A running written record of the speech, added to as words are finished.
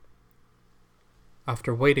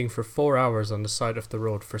After waiting for 4 hours on the side of the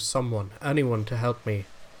road for anyone to help me,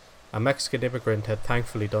 a Mexican immigrant had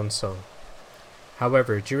thankfully done so.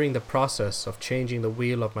 However, during the process of changing the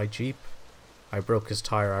wheel of my Jeep, I broke his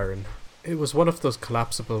tire iron. It was one of those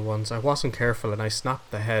collapsible ones. I wasn't careful and I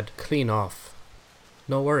snapped the head clean off.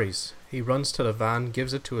 No worries. He runs to the van,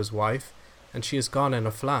 gives it to his wife, and she is gone in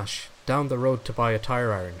a flash, down the road to buy a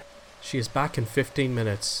tire iron. She is back in 15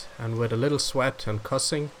 minutes, and with a little sweat and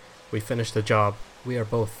cussing, we finish the job. We are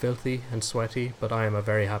both filthy and sweaty, but I am a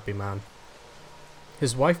very happy man.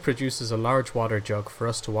 His wife produces a large water jug for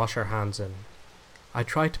us to wash our hands in. I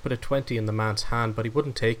tried to put a 20 in the man's hand, but he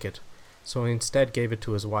wouldn't take it, so I instead gave it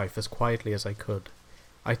to his wife as quietly as I could.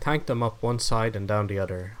 I thanked them up one side and down the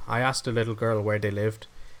other. I asked the little girl where they lived,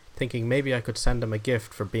 thinking maybe I could send them a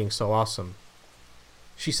gift for being so awesome.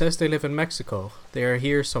 She says they live in Mexico. They are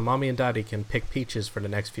here so mommy and daddy can pick peaches for the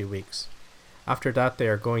next few weeks. After that they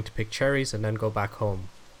are going to pick cherries and then go back home.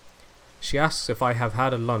 She asks if I have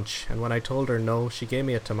had a lunch, and when I told her no, she gave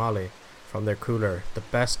me a tamale from their cooler, the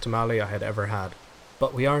best tamale I had ever had.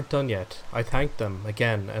 But we aren't done yet. I thanked them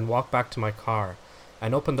again and walked back to my car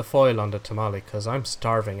and opened the foil on the tamale cause I'm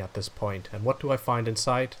starving at this point, and what do I find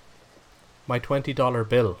inside? My $20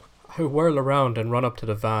 bill. I whirl around and run up to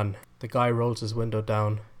the van. The guy rolls his window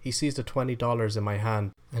down. He sees the $20 in my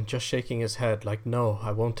hand and just shaking his head like no,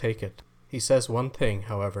 I won't take it. He says one thing,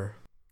 however.